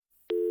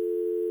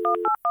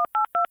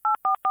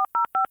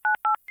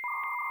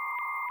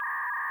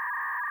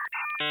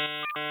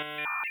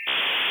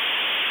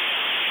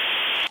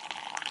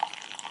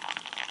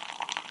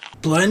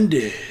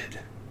Blended.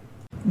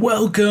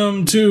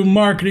 Welcome to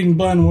Marketing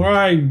Blend, where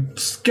I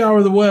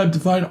scour the web to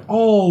find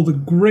all the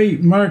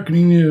great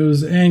marketing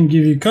news and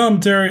give you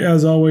commentary,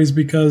 as always,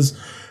 because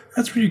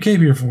that's what you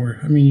came here for.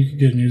 I mean, you could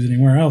get news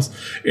anywhere else.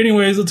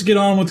 Anyways, let's get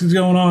on with what's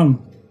going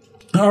on.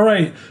 All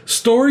right,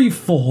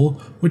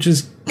 Storyful, which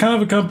is kind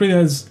of a company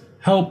that's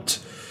helped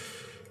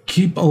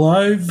keep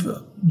alive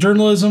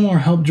journalism or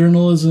help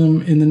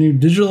journalism in the new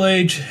digital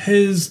age,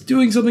 is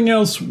doing something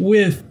else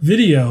with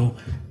video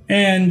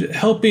and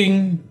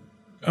helping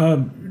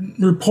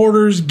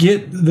reporters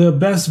get the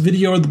best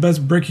video or the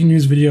best breaking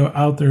news video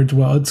out there as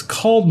well. It's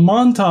called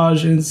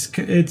Montage, and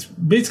it's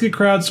basically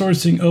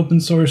crowdsourcing open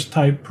source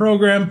type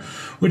program,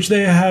 which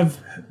they have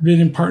been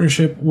in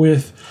partnership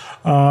with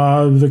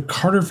the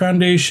Carter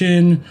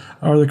Foundation,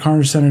 or the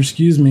Carter Center,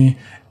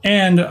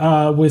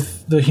 and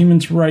with the human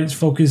rights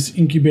focused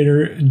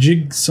incubator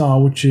Jigsaw,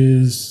 which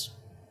is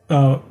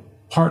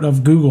part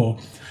of Google.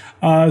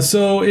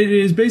 So it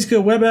is basically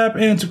a web app,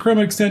 and it's a Chrome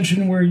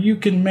extension where you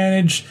can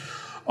manage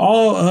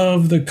all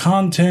of the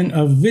content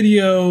of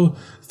video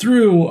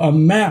through a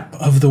map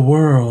of the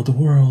world.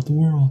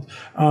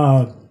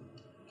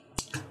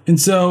 And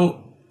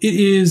so it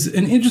is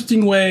an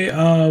interesting way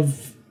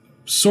of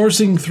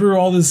sourcing through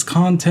all this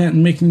content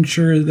and making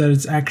sure that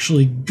it's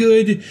actually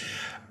good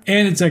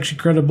and it's actually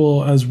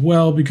credible as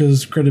well,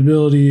 because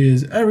credibility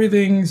is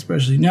everything,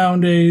 especially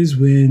nowadays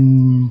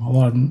when a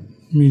lot of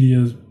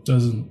media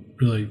doesn't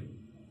really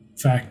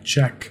fact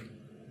check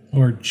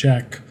or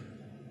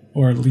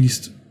at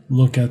least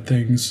look at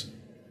things.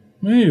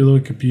 Maybe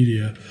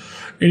Wikipedia.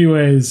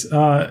 Anyways,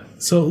 so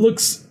it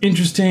looks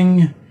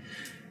interesting,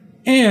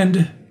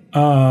 and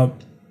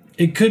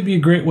it could be a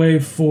great way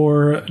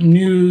for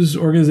news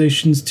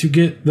organizations to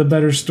get the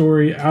better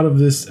story out of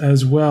this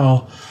as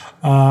well.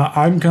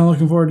 I'm kind of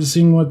looking forward to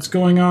seeing what's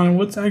going on and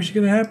what's actually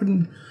going to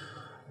happen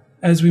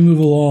as we move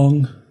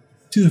along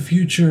to the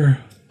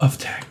future of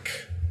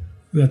tech.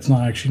 That's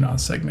not a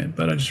segment,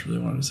 but I just really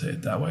wanted to say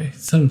it that way.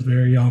 It sounds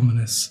very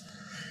ominous.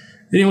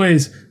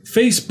 Anyways,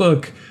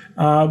 Facebook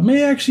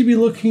may actually be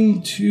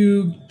looking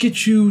to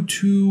get you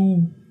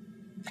to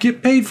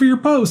get paid for your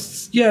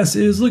posts. Yes,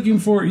 it is looking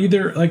for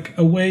either like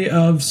a way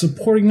of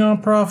supporting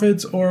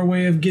nonprofits or a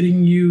way of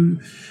getting you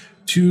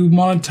to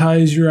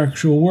monetize your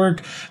actual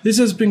work. This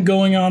has been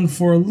going on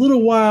for a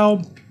little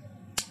while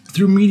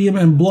through Medium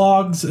and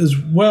blogs as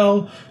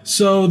well.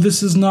 So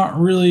this is not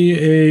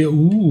really a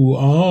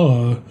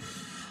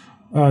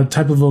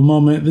type of a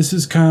moment. This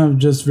is kind of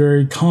just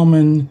very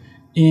common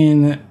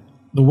in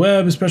the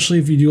web, especially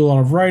if you do a lot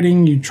of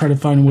writing. You try to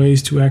find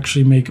ways to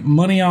actually make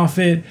money off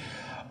it.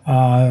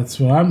 That's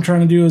what I'm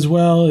trying to do as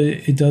well.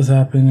 It does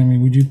happen. I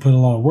mean, we do put a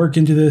lot of work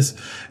into this.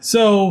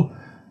 So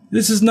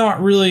this is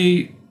not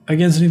really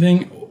against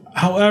anything.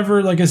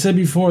 However, like I said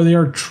before, they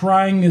are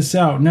trying this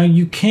out. Now,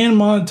 you can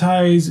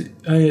monetize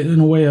in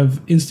a way of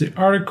instant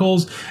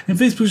articles, and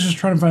Facebook's just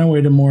trying to find a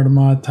way to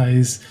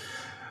monetize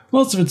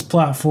most of its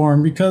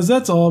platform, because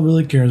that's all it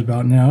really cares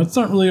about now. It's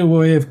not really a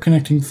way of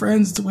connecting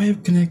friends. It's a way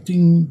of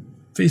connecting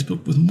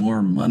Facebook with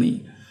more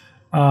money.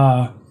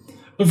 But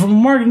from a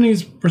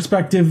marketing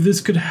perspective, this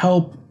could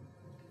help,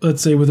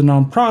 let's say, with a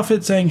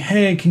nonprofit saying,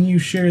 hey, can you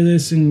share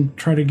this and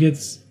try to get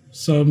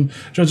some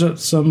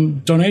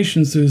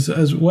donations to this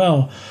as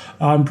well.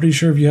 I'm pretty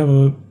sure if you have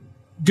a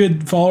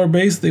good follower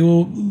base, they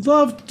will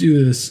love to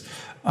do this.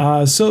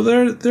 So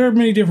there are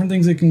many different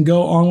things that can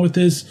go on with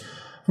this.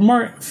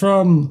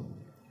 From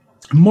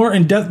more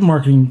in-depth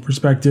marketing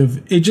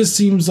perspective, it just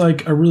seems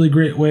like a really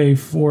great way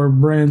for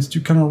brands to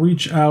kind of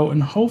reach out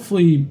and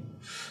hopefully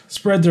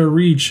spread their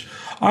reach.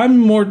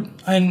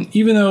 And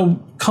even though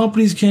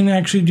companies can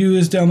actually do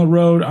this down the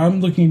road,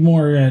 I'm looking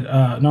more at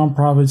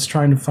nonprofits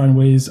trying to find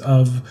ways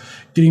of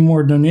getting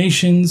more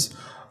donations.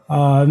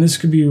 And this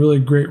could be a really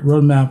great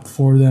roadmap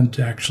for them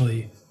to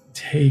actually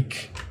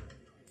take.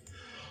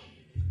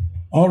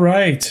 All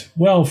right.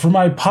 Well, for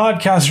my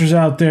podcasters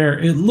out there,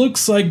 it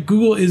looks like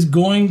Google is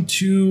going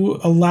to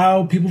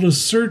allow people to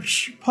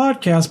search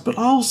podcasts, but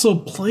also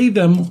play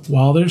them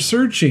while they're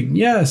searching.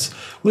 Yes,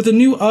 with a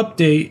new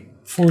update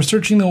for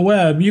searching the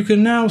web, you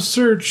can now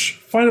search,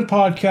 find a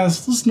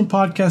podcast, listen to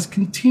podcasts,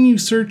 continue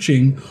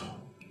searching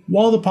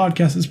while the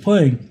podcast is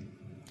playing.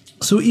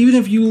 So even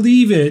if you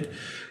leave it,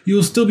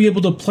 you'll still be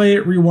able to play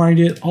it, rewind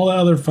it, all that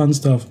other fun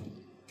stuff.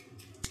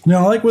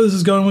 Now, I like where this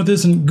is going with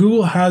this, and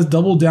Google has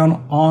doubled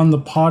down on the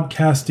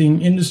podcasting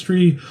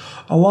industry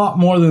a lot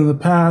more than in the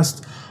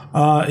past.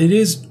 It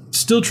is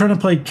still trying to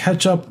play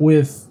catch up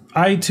with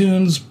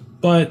iTunes,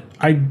 but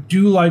I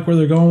do like where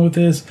they're going with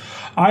this.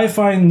 I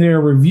find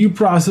their review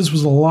process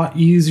was a lot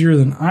easier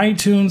than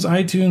iTunes.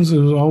 iTunes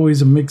was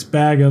always a mixed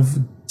bag of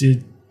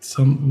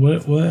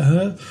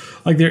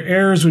like their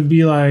errors would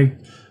be like,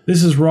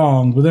 this is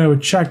wrong, but then I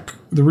would check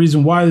the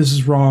reason why this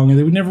is wrong, and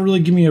they would never really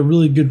give me a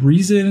really good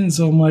reason. And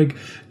so I'm like,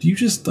 do you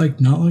just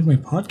not like my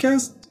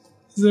podcast?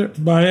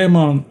 But I am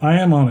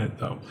on it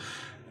though,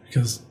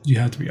 because you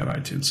have to be on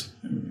iTunes.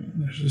 I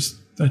mean,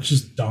 that's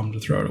just dumb to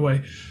throw it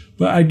away.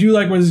 But I do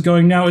like where this is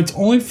going now. It's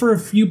only for a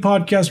few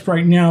podcasts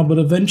right now, but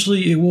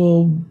eventually it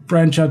will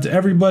branch out to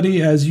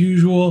everybody as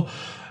usual.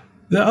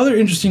 The other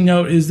interesting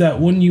note is that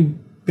when you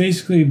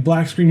basically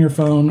black screen your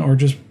phone or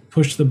just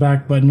push the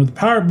back button with the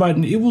power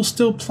button, it will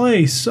still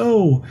play.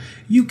 So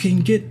you can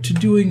get to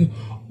doing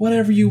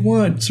whatever you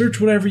want, search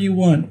whatever you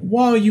want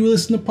while you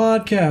listen to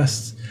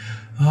podcasts.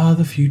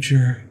 The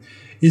future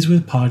is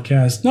with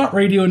podcasts, not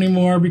radio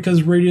anymore,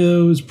 because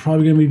radio is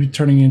probably going to be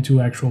turning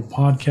into actual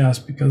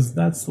podcast because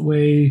that's the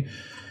way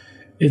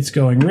it's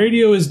going.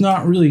 Radio is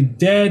not really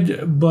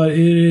dead, but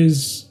it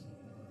is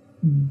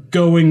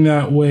going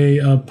that way,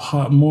 a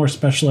more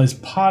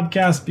specialized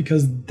podcast,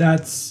 because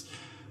that's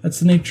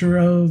the nature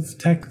of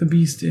tech, the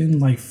beast, in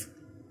life.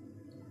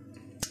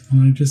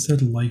 And I just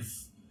said life.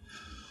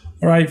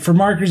 All right, for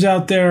marketers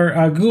out there,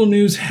 Google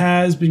News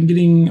has been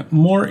getting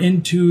more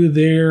into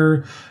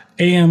their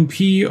AMP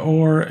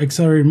or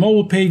accelerated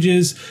mobile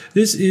pages.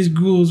 This is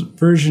Google's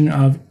version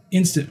of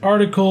instant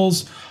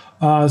articles.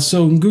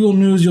 So in Google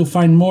News, you'll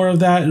find more of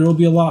that. It'll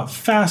be a lot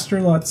faster,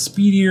 a lot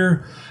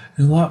speedier,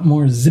 and a lot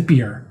more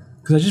zippier.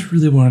 Because I just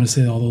really wanted to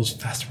say all those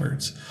fast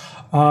words.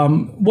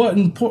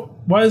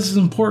 Why this is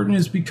important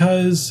is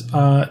because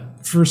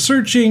for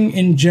searching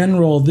in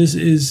general, this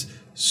is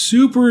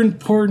super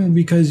important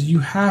because you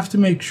have to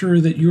make sure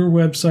that your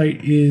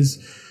website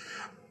is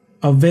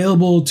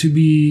available to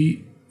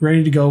be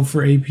ready to go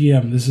for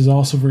APM. This is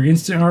also for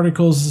instant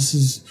articles. This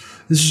is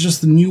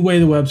just the new way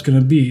the web's going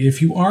to be.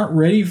 If you aren't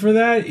ready for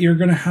that, you're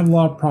going to have a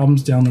lot of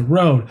problems down the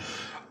road.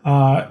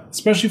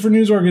 Especially for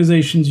news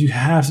organizations, you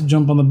have to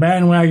jump on the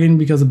bandwagon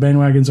because the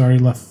bandwagon's already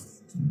left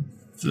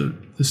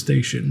the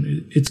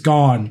station. It's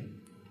gone.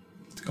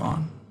 It's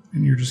gone.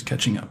 And you're just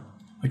catching up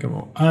like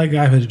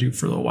I've had to do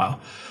for a little while.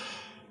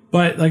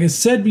 But like I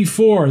said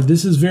before,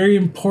 this is very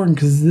important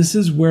because this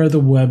is where the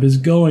web is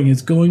going.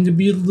 It's going to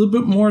be a little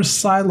bit more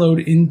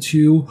siloed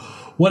into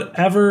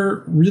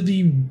whatever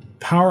really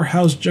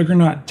powerhouse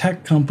juggernaut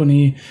tech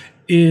company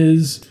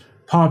is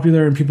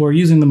popular and people are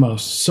using the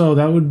most. So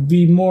that would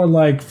be more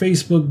like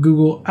Facebook,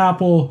 Google,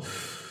 Apple.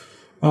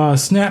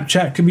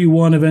 Snapchat could be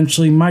one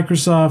eventually.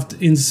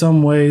 Microsoft in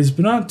some ways,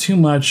 but not too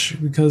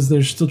much because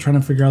they're still trying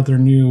to figure out their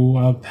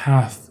new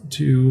path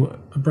to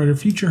a brighter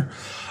future.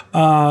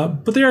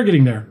 But they are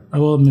getting there. I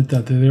will admit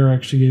that they're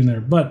actually getting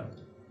there. But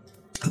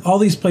all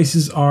these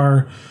places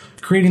are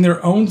creating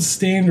their own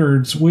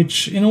standards,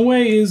 which in a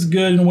way is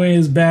good, in a way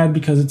is bad,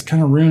 because it's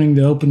kind of ruining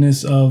the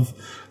openness of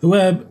the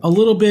web a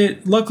little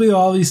bit. Luckily,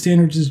 all these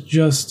standards is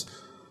just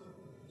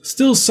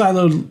still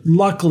siloed,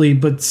 luckily,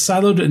 but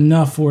siloed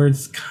enough where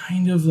it's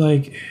kind of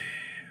like,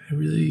 I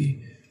really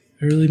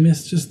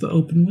miss just the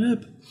open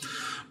web.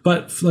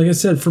 But like I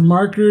said, for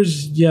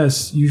marketers,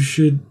 yes, you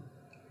should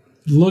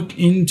look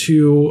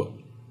into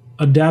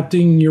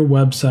adapting your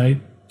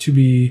website to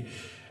be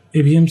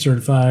APM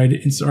certified,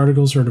 Instant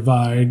Article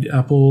certified,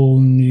 Apple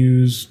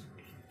News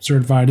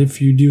certified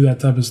if you do that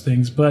type of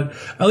things. But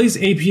at least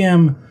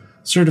APM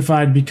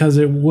certified because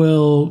it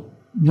will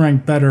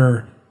rank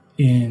better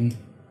in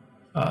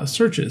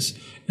searches.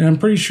 And I'm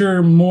pretty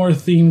sure more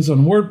themes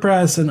on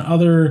WordPress and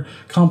other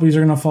companies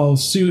are going to follow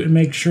suit and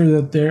make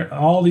sure that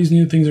all these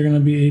new things are going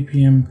to be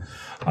APM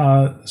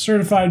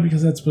certified,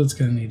 because that's what it's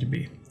going to need to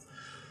be.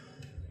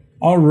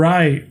 All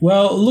right.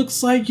 Well, it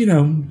looks like,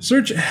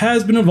 search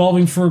has been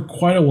evolving for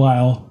quite a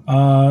while.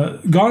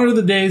 Gone are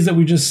the days that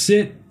we just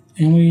sit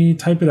and we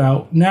type it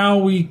out. Now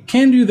we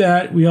can do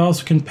that. We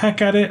also can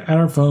peck at it at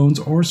our phones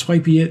or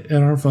swipey it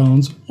at our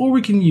phones, or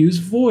we can use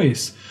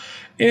voice.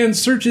 And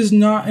search is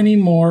not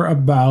anymore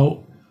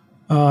about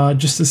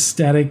just a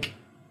static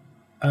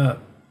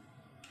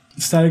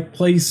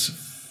place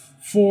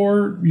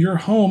for your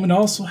home. It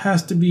also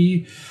has to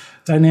be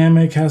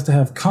dynamic, has to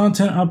have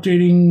content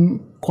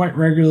updating quite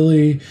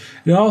regularly.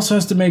 It also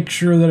has to make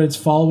sure that it's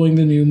following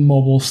the new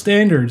mobile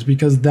standards,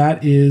 because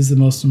that is the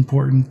most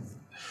important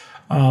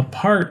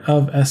part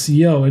of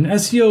SEO. And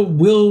SEO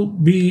will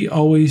be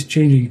always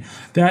changing.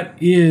 That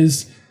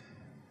is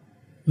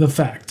the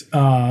fact.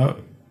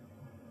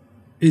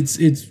 It's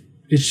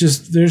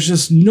just, there's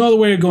just no other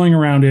way of going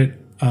around it.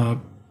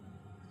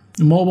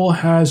 Mobile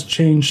has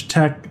changed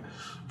tech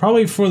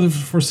probably for the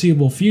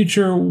foreseeable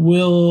future.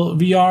 Will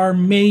VR,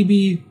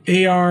 maybe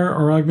AR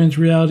or augmented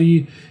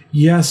reality?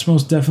 Yes,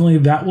 most definitely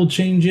that will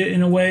change it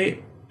in a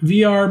way.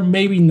 VR,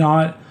 maybe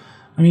not.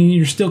 I mean,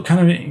 you're still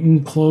kind of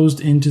enclosed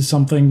into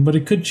something, but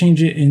it could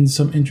change it in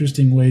some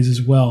interesting ways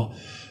as well.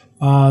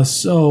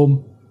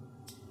 So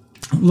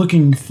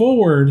looking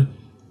forward,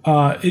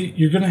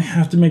 you're going to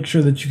have to make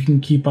sure that you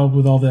can keep up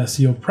with all the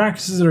SEO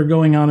practices that are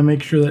going on and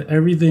make sure that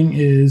everything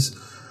is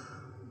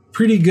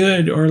pretty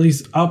good, or at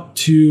least up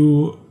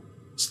to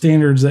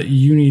standards that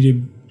you need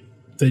to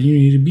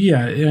be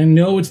at. And I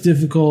know it's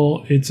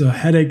difficult. It's a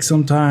headache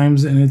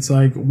sometimes, and it's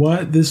like,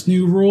 what? This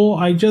new rule?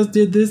 I just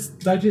did this.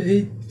 I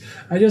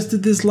just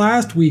did this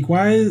last week.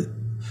 Why?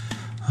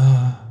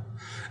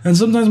 And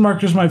sometimes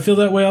marketers might feel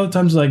that way. Other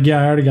times, like, yeah,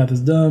 I already got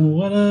this done.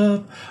 What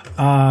up?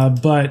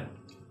 But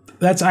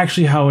that's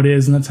actually how it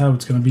is, and that's how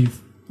it's going to be,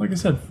 like I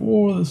said,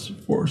 for the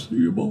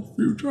foreseeable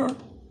future.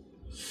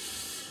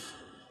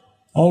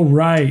 All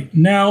right,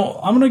 now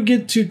I'm going to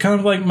get to kind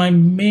of like my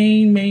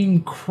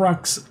main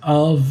crux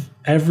of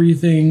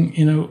everything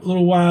in a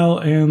little while,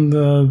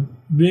 and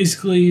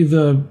basically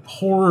the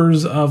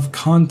horrors of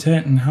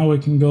content and how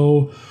it can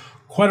go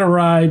quite a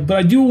ride. But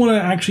I do want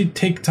to actually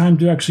take time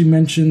to actually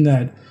mention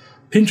that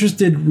Pinterest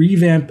did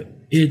revamp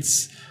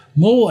its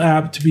mobile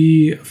app to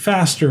be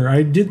faster.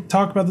 I did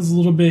talk about this a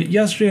little bit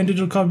yesterday on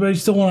Digital Coffee, but I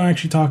still want to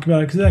actually talk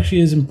about it because it actually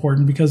is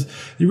important, because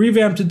they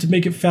revamped it to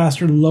make it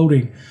faster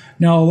loading.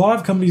 Now, a lot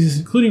of companies,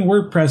 including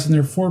WordPress in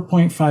their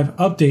 4.5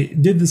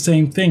 update, did the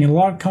same thing. And a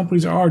lot of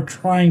companies are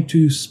trying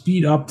to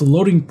speed up the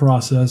loading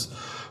process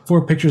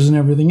for pictures and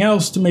everything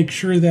else to make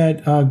sure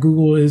that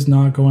Google is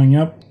not going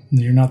up.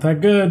 You're not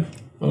that good.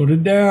 Load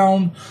it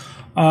down.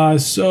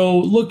 So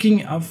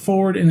looking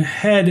forward and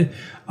ahead,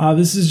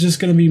 this is just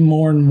going to be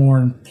more and more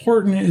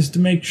important, is to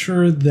make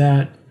sure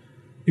that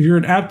if you're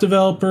an app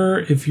developer,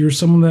 if you're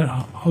someone that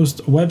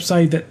hosts a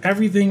website, that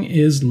everything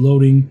is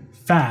loading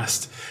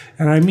fast.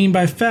 And I mean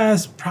by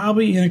fast,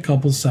 probably in a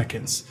couple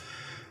seconds.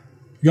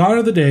 Gone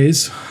are the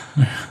days.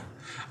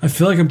 I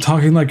feel like I'm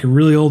talking like a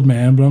really old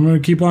man, but I'm going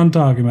to keep on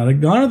talking about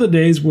it. Gone are the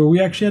days where we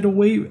actually had to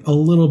wait a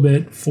little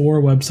bit for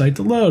a website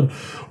to load,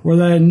 or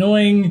that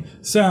annoying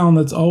sound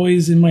that's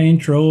always in my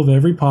intro of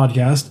every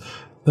podcast,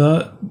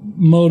 the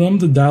modem,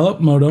 the dial-up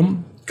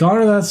modem. Gone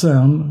are that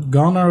sound.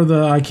 Gone are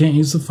the I can't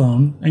use the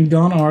phone. And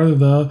gone are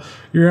the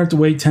you're going to have to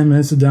wait 10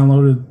 minutes to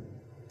download a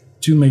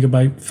 2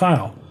 megabyte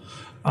file.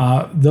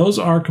 Those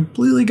are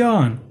completely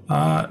gone.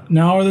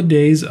 Now are the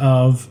days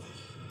of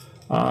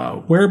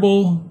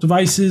wearable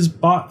devices,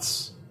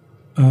 bots,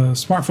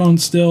 smartphones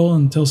still,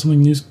 until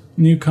something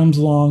new comes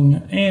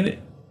along, and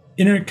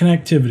internet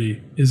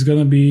connectivity is going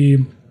to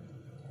be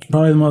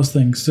probably the most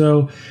thing.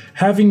 So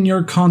having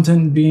your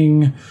content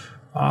being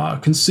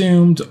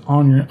consumed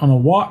on a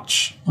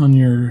watch, on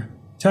your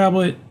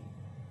tablet,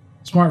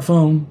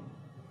 smartphone,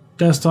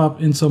 desktop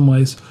in some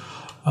ways,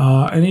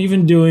 and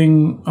even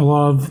doing a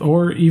lot of,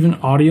 or even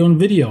audio and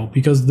video,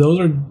 because those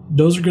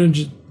are going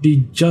to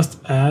be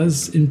just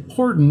as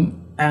important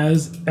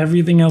as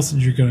everything else that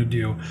you're going to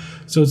do.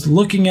 So it's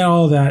looking at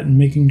all that and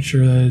making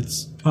sure that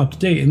it's up to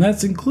date, and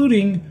that's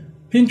including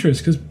Pinterest,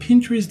 because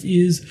Pinterest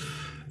is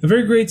a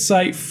very great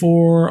site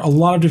for a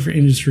lot of different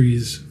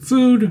industries.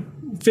 Food,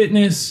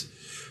 fitness,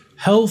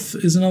 health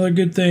is another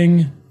good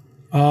thing,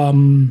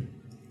 and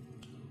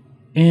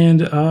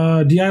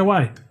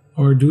DIY,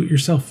 or do it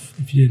yourself,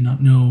 if you did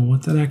not know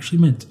what that actually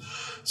meant.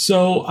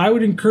 So I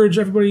would encourage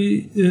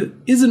everybody that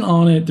isn't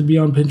on it to be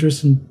on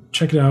Pinterest and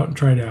check it out and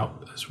try it out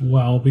as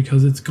well,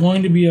 because it's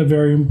going to be a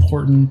very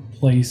important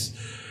place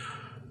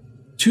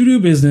to do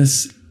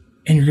business,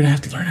 and you're going to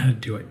have to learn how to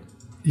do it.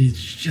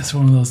 It's just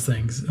one of those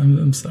things.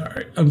 I'm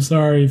sorry. I'm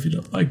sorry if you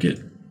don't like it,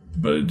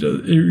 but it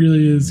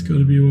really is going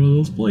to be one of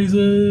those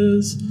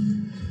places.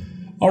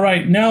 All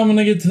right, now I'm going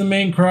to get to the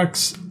main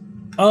crux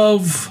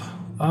of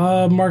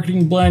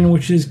Marketing Blend,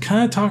 which is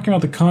kind of talking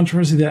about the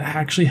controversy that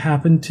actually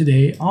happened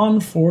today on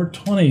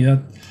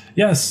 420.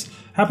 Yes,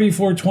 happy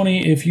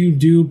 420 if you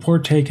do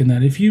partake in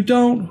that. If you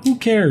don't, who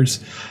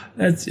cares?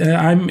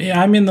 I'm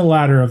in the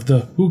latter of the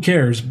who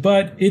cares,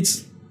 but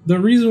it's the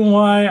reason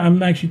why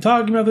I'm actually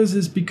talking about this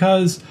is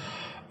because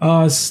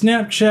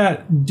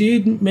Snapchat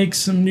did make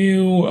some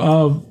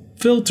new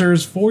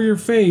filters for your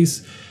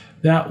face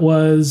that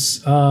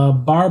was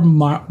Bob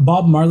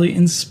Marley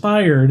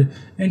inspired,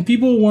 and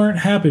people weren't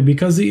happy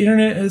because the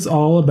internet is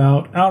all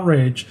about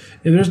outrage.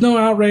 If there's no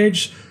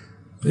outrage,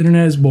 the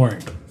internet is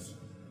boring.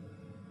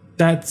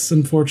 That's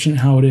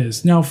unfortunate how it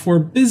is. Now, for a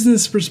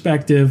business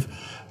perspective,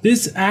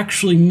 this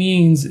actually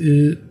means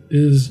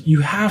is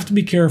you have to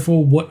be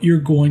careful what you're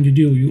going to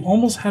do. You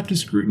almost have to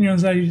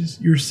scrutinize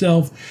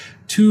yourself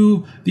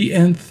to the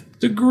nth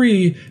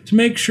degree to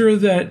make sure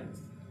that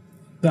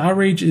the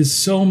outrage is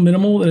so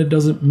minimal that it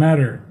doesn't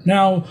matter.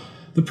 Now,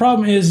 the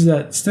problem is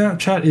that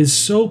Snapchat is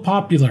so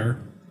popular,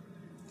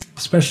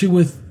 especially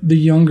with the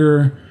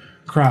younger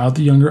crowd,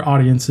 the younger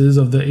audiences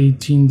of the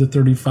 18 to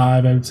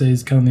 35, I would say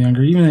is kind of the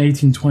younger. Even the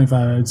 18 to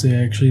 25, I would say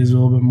actually is a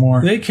little bit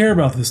more. They care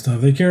about this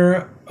stuff. They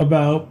care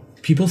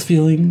about people's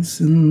feelings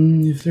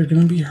and if they're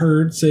going to be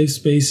heard, safe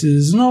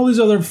spaces, and all these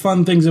other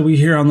fun things that we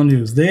hear on the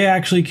news. They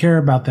actually care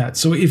about that.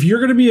 So if you're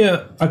going to be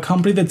a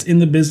company that's in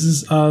the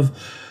business of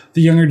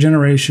the younger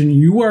generation,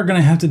 you are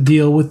going to have to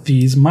deal with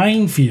these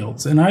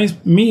minefields. And I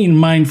mean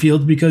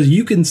minefields because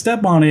you can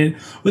step on it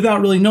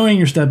without really knowing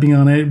you're stepping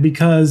on it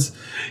because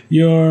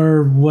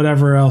you're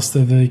whatever else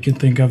that they can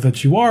think of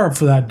that you are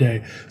for that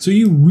day. So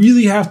you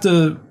really have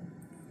to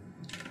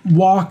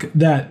walk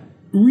that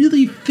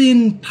really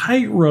thin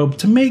tightrope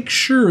to make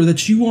sure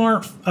that you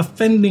aren't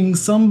offending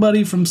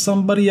somebody from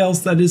somebody else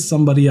that is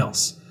somebody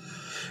else.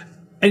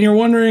 And you're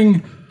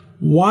wondering,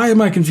 why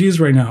am I confused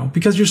right now?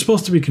 Because you're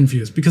supposed to be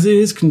confused. Because it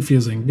is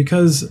confusing.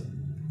 Because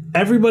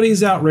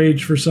everybody's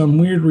outraged for some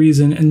weird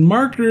reason. And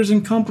marketers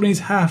and companies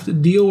have to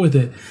deal with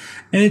it.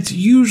 And it's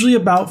usually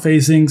about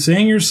facing,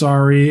 saying you're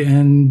sorry,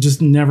 and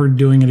just never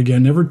doing it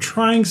again. Never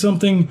trying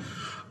something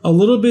a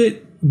little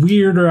bit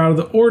weird or out of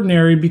the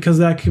ordinary, because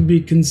that could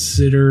be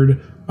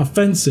considered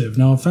offensive.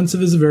 Now,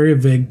 offensive is a very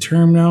vague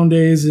term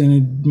nowadays, and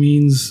it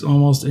means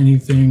almost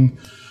anything.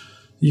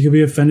 You could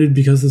be offended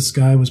because the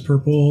sky was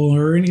purple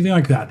or anything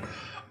like that.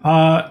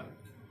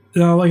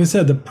 Now, like I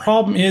said, the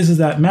problem is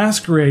that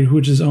Masquerade,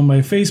 which is owned by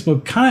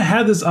Facebook, kind of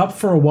had this up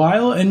for a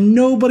while and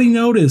nobody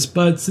noticed.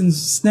 But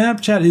since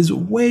Snapchat is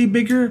way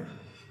bigger,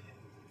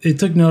 it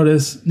took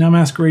notice. Now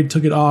Masquerade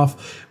took it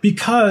off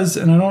because,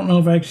 and I don't know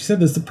if I actually said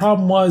this, the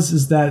problem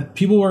is that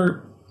people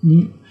were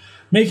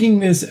making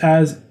this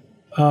as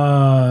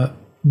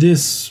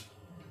this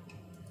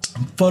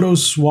photo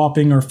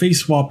swapping or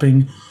face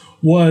swapping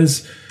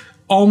was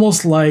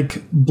almost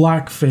like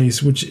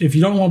blackface, which, if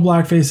you don't know what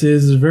blackface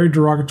is a very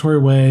derogatory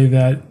way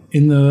that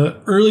in the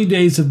early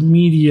days of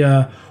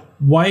media,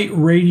 white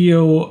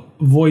radio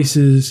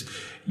voices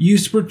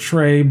used to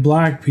portray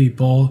black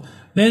people.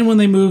 Then when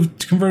they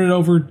converted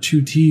over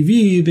to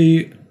TV,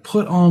 they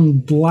put on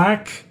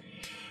black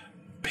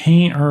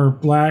paint or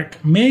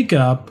black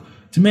makeup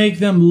to make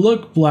them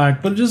look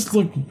black, but it just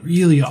looked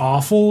really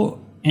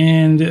awful.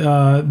 And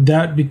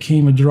that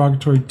became a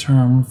derogatory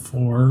term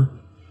for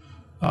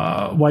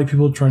white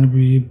people trying to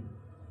be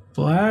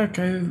black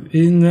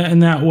in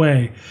that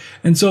way.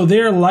 And so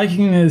they're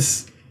likening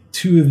this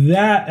to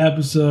that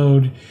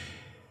episode,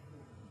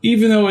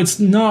 even though it's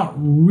not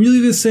really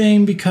the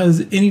same,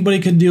 because anybody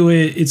could do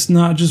it. It's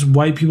not just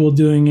white people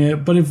doing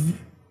it.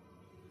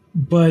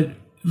 But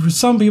for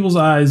some people's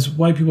eyes,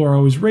 white people are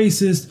always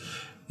racist.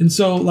 And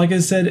so, like I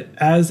said,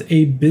 as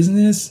a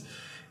business,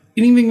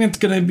 anything that's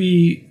going to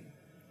be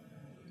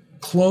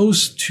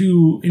close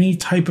to any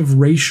type of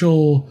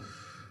racial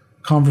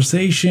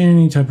conversation,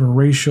 any type of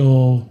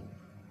racial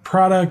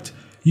product,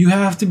 you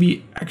have to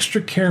be extra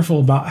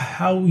careful about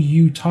how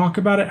you talk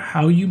about it,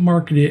 how you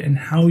market it, and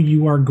how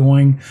you are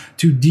going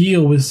to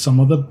deal with some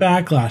of the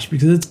backlash,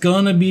 because it's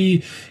going to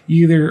be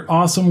either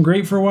awesome,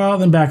 great for a while,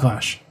 then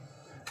backlash,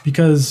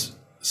 because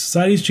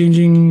society's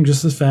changing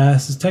just as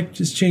fast as tech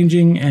is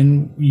changing,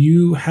 and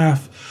you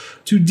have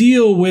to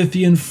deal with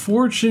the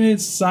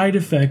unfortunate side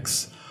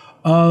effects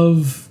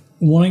of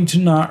wanting to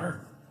not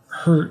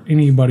hurt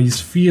anybody's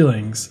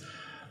feelings.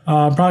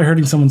 Probably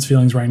hurting someone's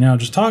feelings right now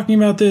just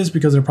talking about this,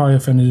 because they're probably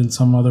offended in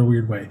some other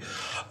weird way.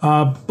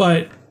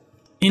 But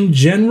in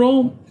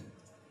general,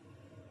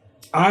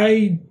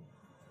 I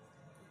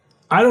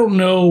don't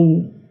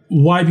know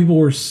why people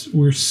were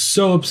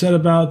so upset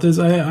about this.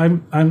 Let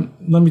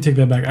me take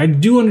that back. I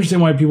do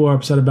understand why people are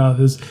upset about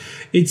this.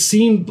 It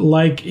seemed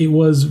like it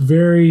was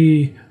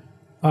very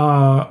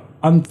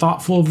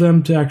unthoughtful of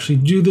them to actually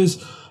do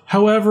this.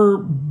 However,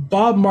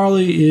 Bob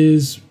Marley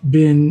has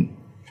been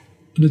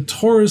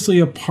notoriously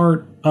a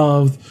part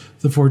of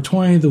the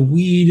 420, the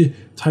weed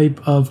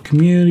type of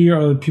community,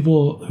 or the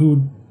people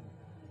who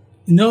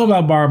know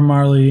about Bob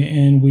Marley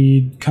and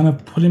weed kind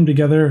of put him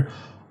together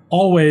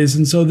always.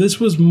 And so this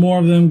was more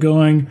of them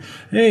going,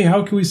 hey,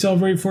 how can we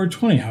celebrate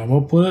 420? How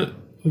about put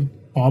a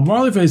Bob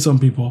Marley face on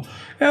people?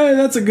 Hey,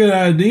 that's a good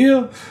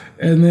idea.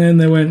 And then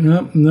they went,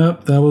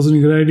 nope, that wasn't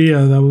a good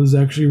idea. That was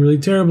actually a really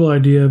terrible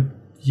idea.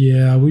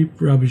 Yeah, we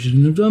probably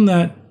shouldn't have done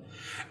that.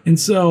 And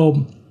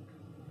so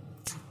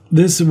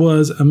this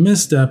was a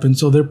misstep, and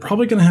so they're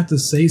probably going to have to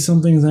say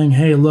something saying,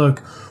 hey,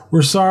 look,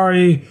 we're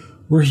sorry,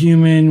 we're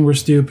human, we're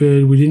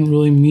stupid, we didn't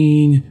really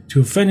mean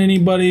to offend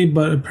anybody,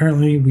 but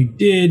apparently we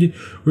did.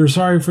 We're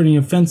sorry for any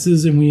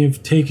offenses, and we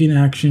have taken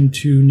action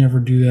to never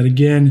do that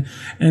again.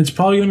 And it's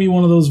probably going to be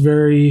one of those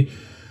very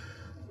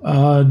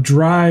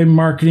dry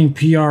marketing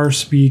PR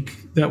speak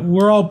that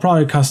we're all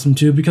probably accustomed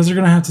to, because they're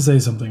going to have to say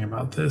something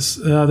about this.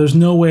 There's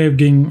no way of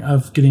getting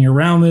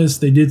around this.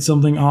 They did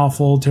something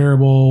awful,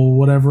 terrible,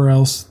 whatever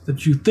else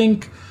that you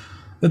think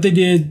that they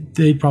did.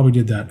 They probably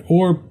did that,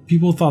 or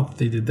people thought that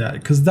they did that,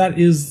 because that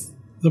is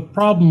the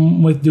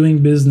problem with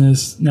doing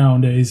business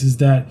nowadays, is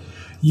that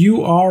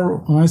you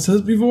are, and I said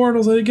this before and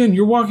I'll say it again,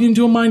 you're walking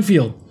into a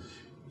minefield.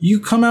 You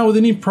come out with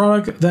any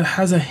product that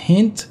has a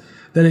hint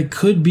that it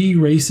could be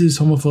racist,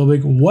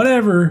 homophobic,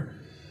 whatever,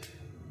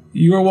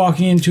 you are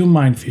walking into a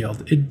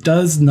minefield. It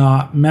does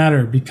not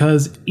matter,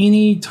 because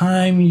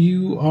anytime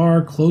you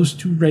are close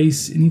to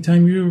race,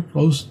 anytime you're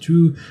close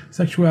to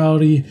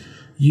sexuality,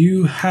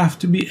 you have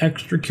to be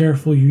extra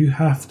careful. You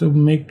have to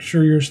make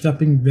sure you're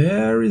stepping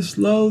very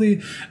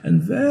slowly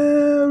and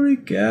very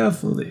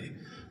carefully,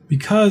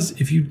 because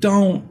if you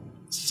don't,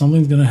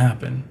 something's going to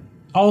happen.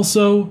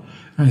 Also,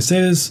 and I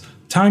say this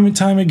time and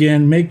time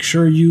again, make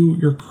sure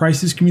your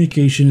crisis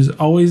communication is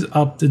always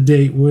up to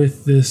date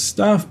with this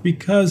stuff,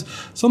 because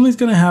something's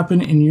going to happen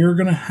and you're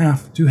going to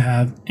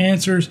have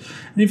answers.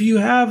 And if you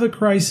have a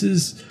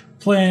crisis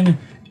plan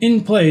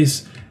in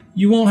place,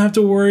 you won't have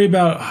to worry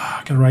about,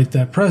 I gotta write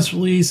that press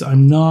release.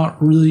 I'm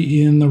not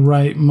really in the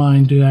right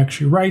mind to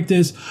actually write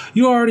this.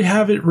 You already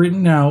have it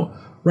written out,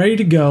 ready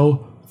to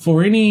go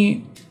for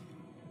any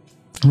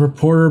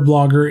reporter,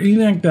 blogger,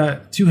 anything like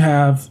that to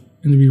have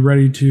and to be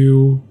ready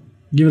to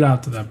give it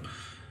out to them.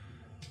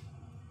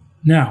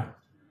 Now,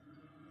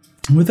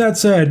 With that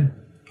said,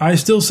 I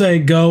still say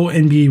go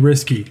and be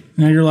risky.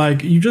 Now you're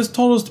like, you just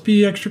told us to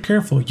be extra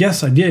careful.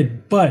 Yes, I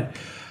did. But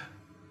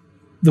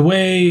the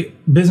way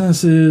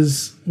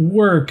businesses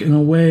work in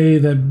a way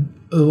that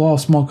a lot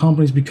of small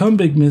companies become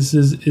big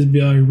businesses is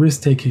by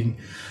risk taking.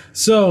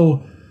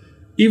 So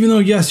even though,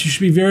 yes, you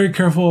should be very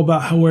careful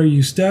about where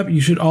you step,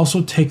 you should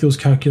also take those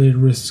calculated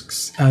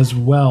risks as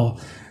well.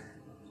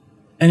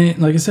 And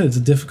like I said, it's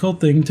a difficult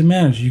thing to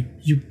manage.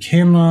 You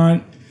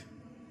cannot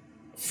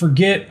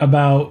forget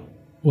about,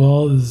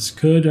 well, this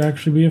could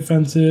actually be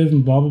offensive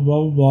and blah, blah,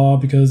 blah, blah, blah,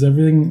 because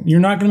you're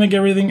not going to make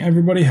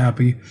everybody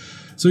happy.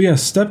 So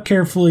yes, step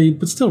carefully,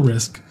 but still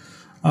risk.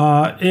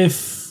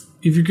 If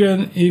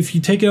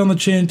you take it on the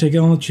chin, take it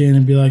on the chin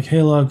and be like,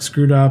 hey, look,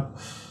 screwed up.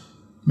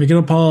 Make an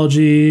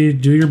apology.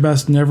 Do your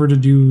best never to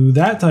do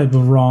that type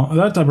of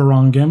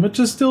wrong again, but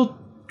just still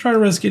try to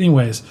risk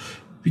anyways.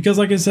 Because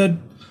like I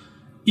said,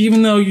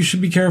 even though you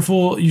should be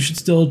careful, you should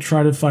still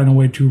try to find a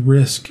way to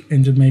risk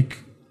and to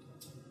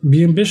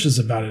be ambitious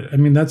about it. I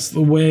mean, that's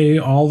the way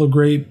all the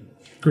great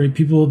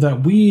people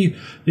that we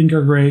think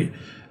are great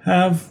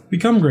have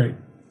become great.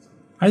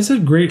 I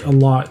said great a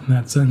lot in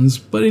that sentence,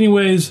 but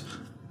anyways,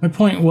 my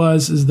point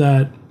is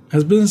that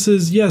as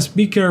businesses, yes,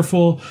 be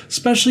careful,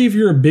 especially if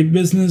you're a big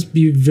business,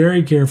 be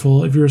very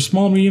careful. If you're a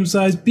small, medium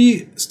size,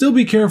 still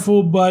be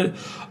careful, but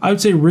I would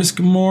say risk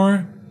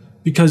more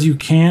because you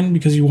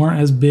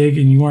aren't as big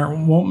and you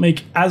won't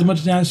make as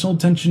much national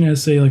attention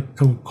as, say, like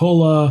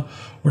Coca-Cola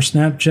or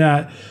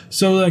Snapchat.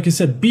 So like I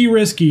said, be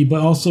risky, but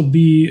also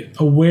be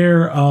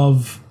aware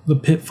of the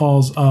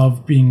pitfalls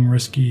of being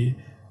risky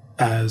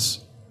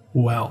as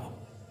well.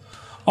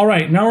 All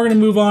right, now we're going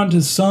to move on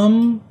to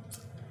some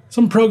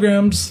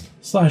programs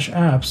 /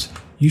 apps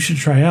you should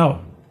try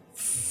out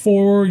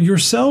for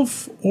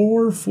yourself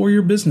or for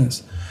your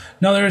business.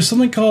 Now, there is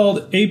something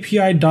called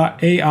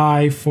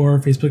API.ai for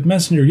Facebook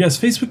Messenger. Yes,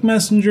 Facebook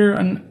Messenger,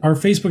 or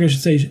Facebook, I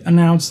should say,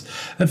 announced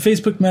that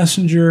Facebook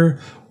Messenger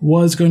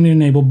was going to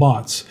enable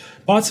bots.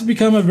 Bots have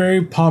become a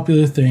very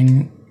popular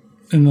thing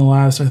in the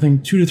last, I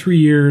think, 2 to 3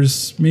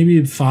 years,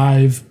 maybe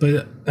 5,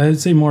 but I'd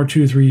say more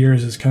 2 to 3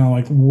 years is kind of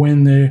like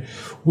when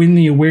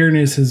the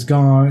awareness has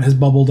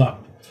bubbled up.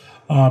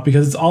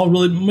 Because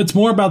it's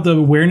more about the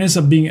awareness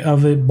of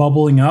it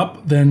bubbling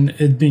up than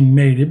it being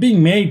made.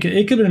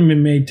 It could have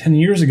been made 10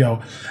 years ago,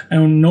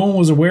 and no one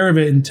was aware of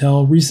it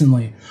until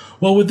recently.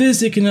 Well, with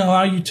this, it can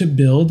allow you to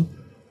build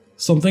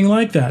something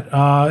like that.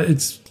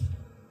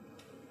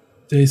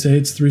 They say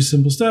it's 3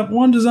 simple steps: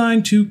 1,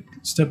 design; 2,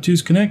 step 2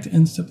 is connect,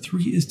 and step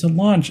 3 is to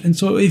launch. And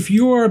so, if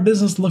you are a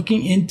business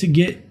looking into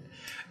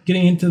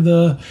getting into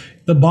the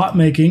bot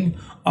making,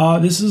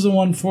 this is the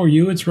one for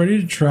you. It's ready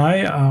to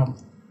try.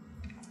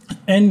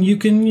 And you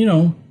can,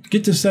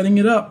 get to setting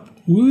it up.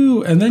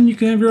 Woo! And then you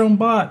can have your own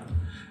bot.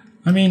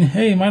 I mean,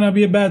 hey, it might not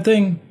be a bad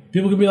thing.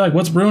 People could be like,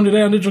 what's brewing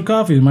today on Digital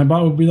Coffee? And my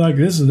bot would be like,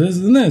 this,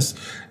 and this.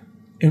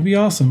 It'd be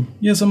awesome.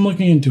 Yes, I'm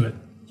looking into it.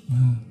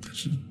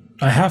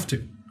 I have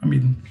to. I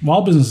mean,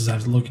 all businesses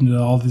have to look into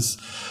all this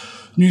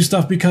new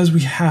stuff because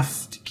we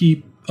have to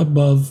keep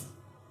above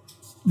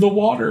the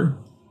water.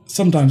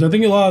 Sometimes. I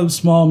think a lot of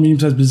small,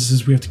 medium-sized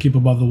businesses we have to keep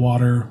above the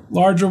water.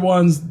 Larger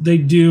ones, they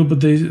do,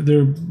 but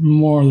they're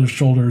more above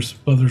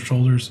their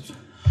shoulders.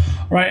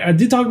 All right, I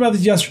did talk about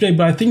this yesterday,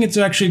 but I think it's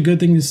actually a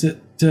good thing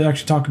to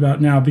actually talk about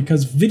now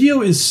because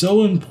video is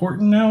so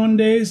important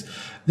nowadays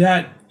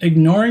that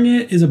ignoring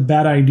it is a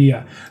bad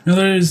idea. Now,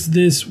 there's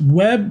this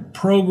web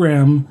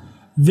program,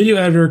 video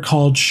editor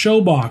called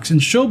Showbox.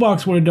 And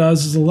Showbox, what it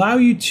does is allow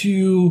you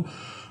to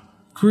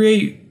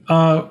create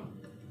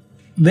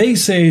they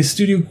say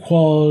studio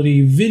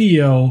quality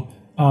video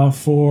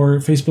for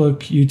Facebook,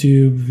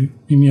 YouTube,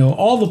 Vimeo,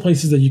 all the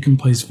places that you can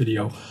place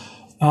video.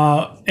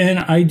 And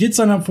I did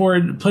sign up for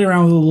it, play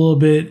around with it a little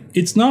bit.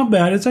 It's not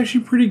bad. It's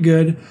actually pretty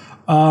good.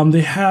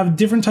 They have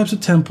different types of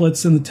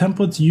templates, and the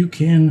templates you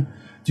can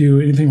do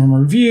anything from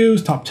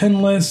reviews, top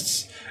 10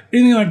 lists,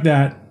 anything like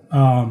that.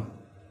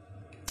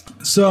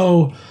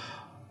 So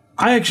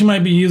I actually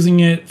might be using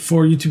it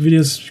for YouTube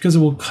videos because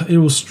it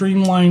will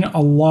streamline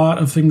a lot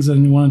of things that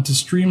I wanted to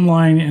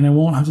streamline, and I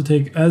won't have to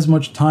take as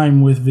much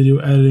time with video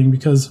editing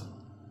because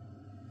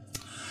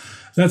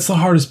that's the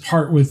hardest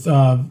part with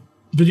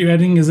video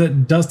editing is that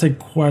it does take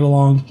quite a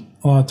lot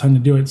of time to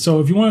do it. So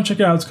if you want to check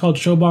it out, it's called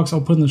Showbox.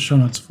 I'll put in the show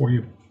notes for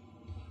you.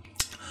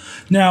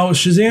 Now,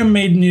 Shazam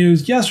made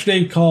news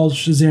yesterday called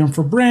Shazam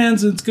for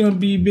Brands. It's going to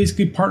be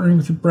basically partnering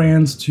with the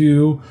brands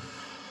to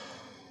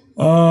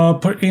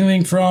put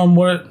anything from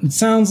what it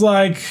sounds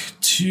like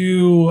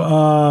to,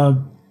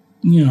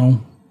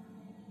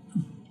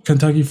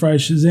 Kentucky Fried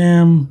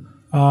Shazam,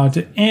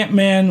 to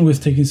Ant-Man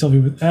with taking a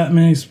selfie with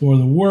Ant-Man, explore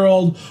the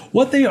world.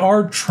 What they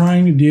are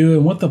trying to do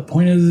and what the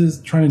point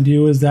is trying to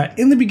do is that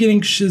in the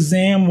beginning,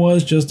 Shazam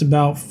was just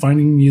about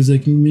finding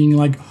music and being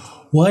like,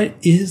 what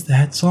is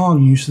that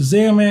song? You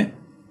Shazam it,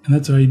 and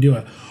that's how you do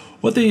it.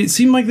 What they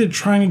seem like they're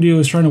trying to do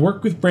is trying to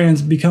work with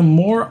brands to become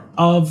more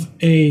of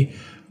a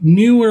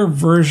newer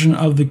version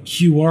of the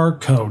QR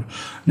code.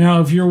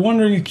 Now, if you're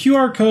wondering, a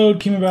QR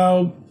code came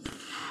about,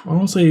 I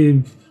want to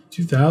say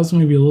 2000,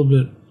 maybe a little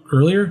bit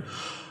earlier.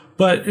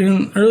 But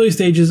in early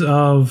stages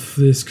of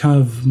this kind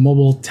of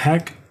mobile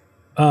tech,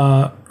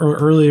 or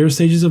earlier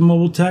stages of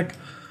mobile tech,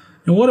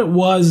 and what it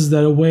was is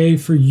that a way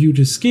for you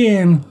to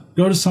scan,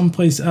 go to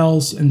someplace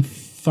else and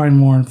find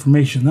more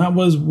information. That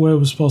was what it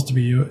was supposed to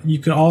be. You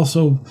could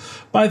also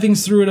buy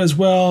things through it as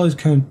well. It's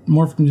kind of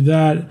morphed into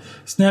that.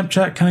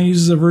 Snapchat kind of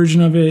uses a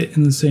version of it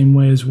in the same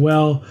way as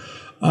well.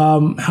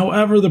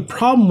 However, the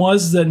problem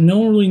was that no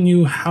one really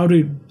knew how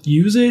to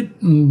use it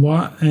and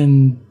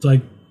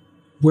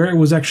where it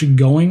was actually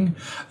going.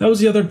 That was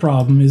the other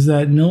problem, is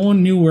that no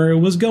one knew where it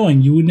was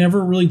going. You were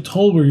never really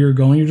told where you're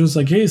going. You're just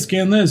like, hey,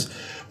 scan this.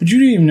 But you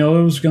didn't even know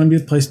it was going to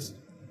be a place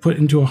put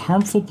into a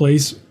harmful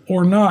place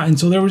or not. And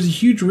so there was a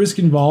huge risk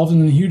involved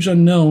and a huge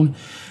unknown.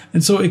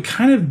 And so it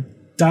kind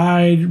of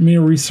died, made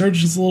a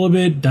resurgence a little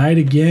bit, died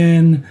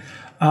again.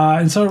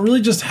 And so it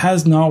really just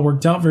has not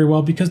worked out very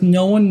well because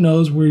no one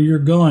knows where you're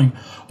going.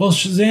 Well,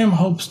 Shazam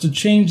hopes to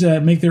change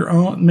that, make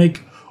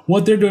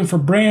what they're doing for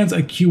brands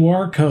a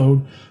QR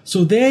code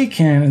so they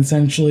can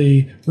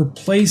essentially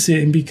replace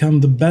it and become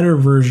the better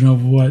version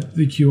of what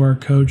the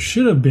QR code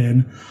should have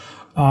been.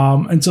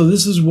 And so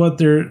this is what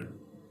they're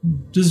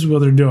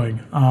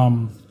doing.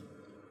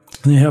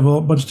 They have a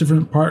bunch of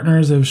different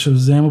partners. They have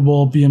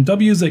Shazamable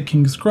BMWs at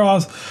King's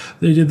Cross.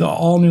 They did the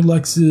all-new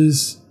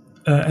Lexus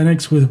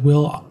NX with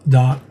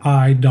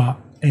will.i.am.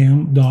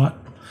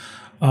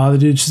 They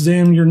did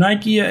Shazam your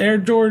Nike Air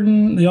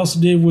Jordan. They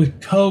also did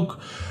with Coke,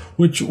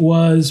 which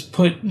was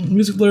put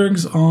music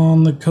lyrics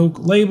on the Coke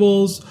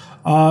labels.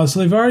 So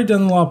they've already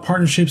done a lot of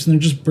partnerships, and they're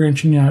just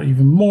branching out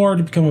even more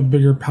to become a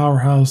bigger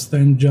powerhouse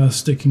than just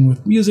sticking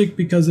with music,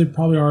 because they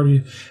probably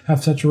already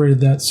have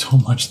saturated that so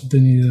much that they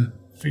need to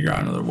figure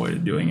out another way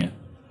of doing it.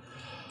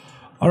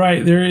 All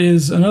right, there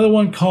is another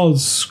one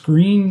called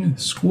Screen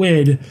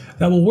Squid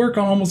that will work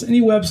on almost any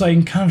website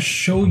and kind of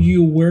show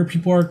you where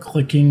people are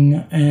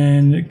clicking,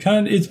 and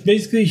it's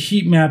basically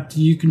heat mapped.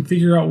 You can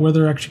figure out where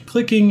they're actually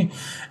clicking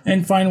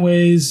and find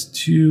ways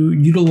to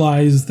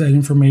utilize that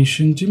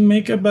information to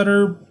make a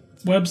better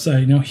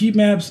website. Heat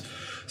maps,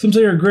 some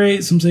say are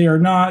great, some say are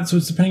not, so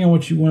it's depending on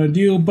what you want to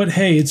do. But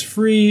hey, it's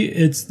free.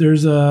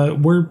 There's a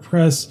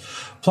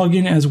WordPress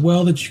plugin as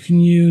well that you can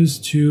use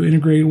to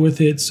integrate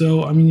with it.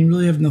 So, you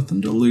really have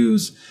nothing to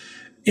lose,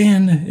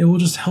 and it will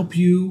just help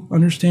you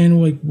understand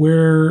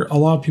where a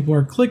lot of people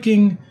are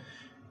clicking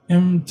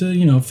and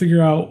to,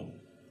 figure out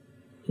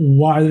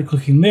why they're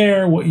clicking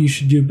there, what you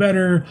should do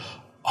better,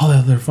 all that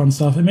other fun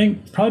stuff. It may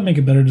probably make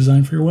a better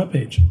design for your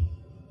webpage.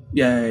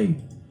 Yay.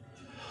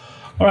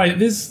 All right,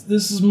 this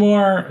is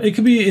more,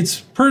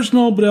 it's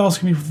personal, but it also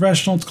can be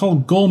professional. It's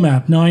called Goal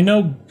Map. Now, I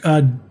know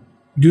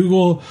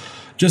Google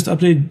just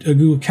updated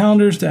Google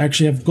Calendars to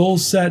actually have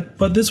goals set,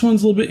 but this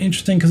one's a little bit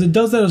interesting because it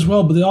does that as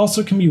well, but it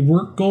also can be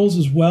work goals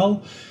as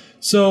well.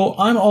 So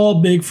I'm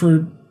all big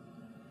for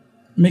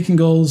making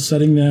goals,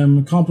 setting them,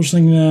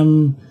 accomplishing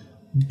them,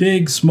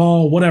 big,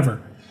 small,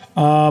 whatever.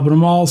 But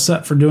I'm all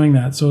set for doing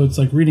that. So it's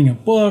like reading a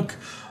book,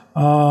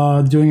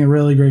 doing a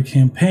really great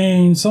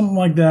campaign, something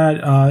like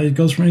that. It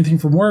goes from anything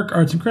from work,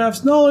 arts and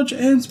crafts, knowledge,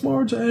 and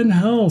sports and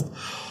health.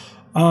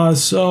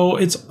 So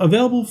it's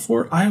available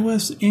for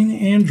iOS and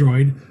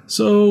Android.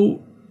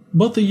 So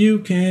both of you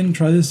can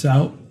try this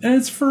out, and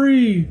it's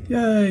free.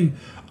 Yay.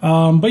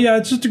 But yeah,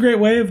 it's just a great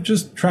way of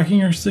just tracking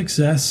your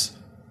success.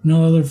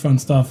 No other fun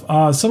stuff.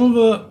 Some of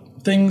the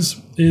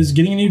things is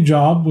getting a new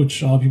job,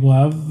 which a lot of people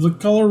have. The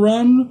color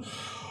run,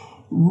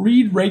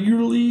 read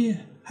regularly,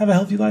 have a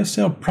healthy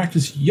lifestyle,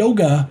 practice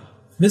yoga,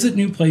 visit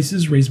new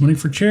places, raise money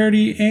for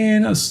charity,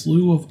 and a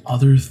slew of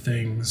other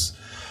things.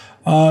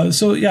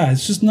 So yeah,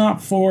 it's just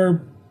not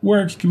for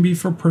work. It can be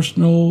for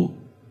personal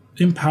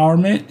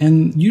empowerment,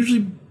 and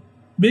usually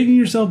making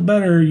yourself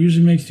better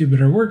usually makes you a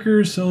better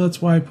worker. So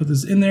that's why I put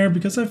this in there,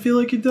 because I feel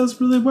like it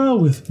does really well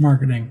with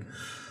marketing.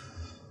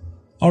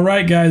 All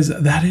right, guys,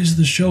 that is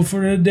the show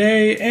for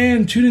today,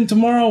 and tune in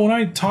tomorrow when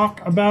I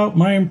talk about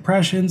my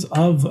impressions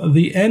of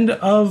the end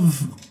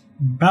of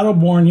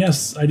Battleborn.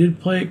 Yes, I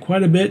did play it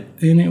quite a bit,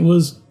 and it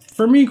was,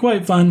 for me,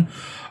 quite fun.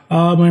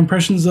 My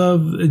impressions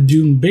of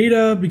Doom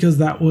Beta, because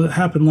that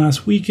happened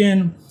last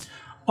weekend.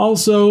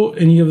 Also,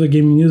 any of the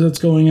gaming news that's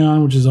going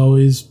on, which is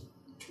always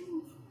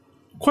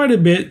quite a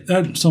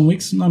bit. Some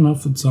weeks, not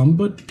enough with some,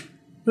 but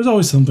there's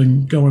always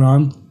something going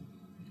on.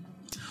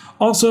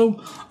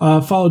 Also,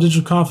 follow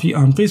Digital Coffee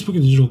on Facebook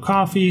at Digital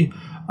Coffee,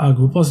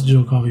 Google Plus at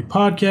Digital Coffee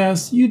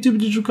Podcast, YouTube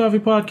at Digital Coffee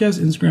Podcast,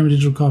 Instagram at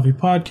Digital Coffee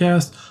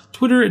Podcast,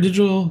 Twitter at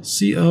Digital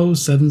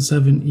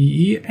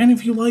CO77EE. And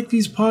if you like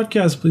these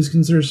podcasts, please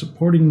consider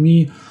supporting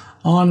me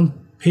on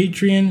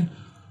Patreon.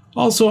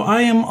 Also,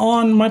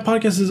 my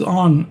podcast is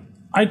on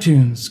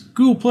iTunes,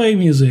 Google Play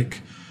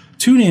Music,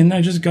 TuneIn.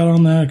 I just got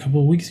on that a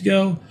couple of weeks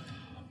ago.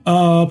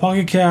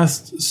 Pocket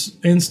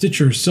Cast, and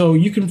Stitcher. So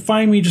you can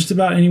find me just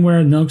about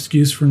anywhere. No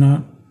excuse for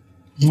not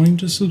wanting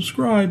to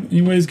subscribe.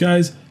 Anyways,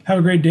 guys, have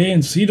a great day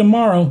and see you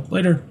tomorrow.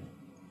 Later.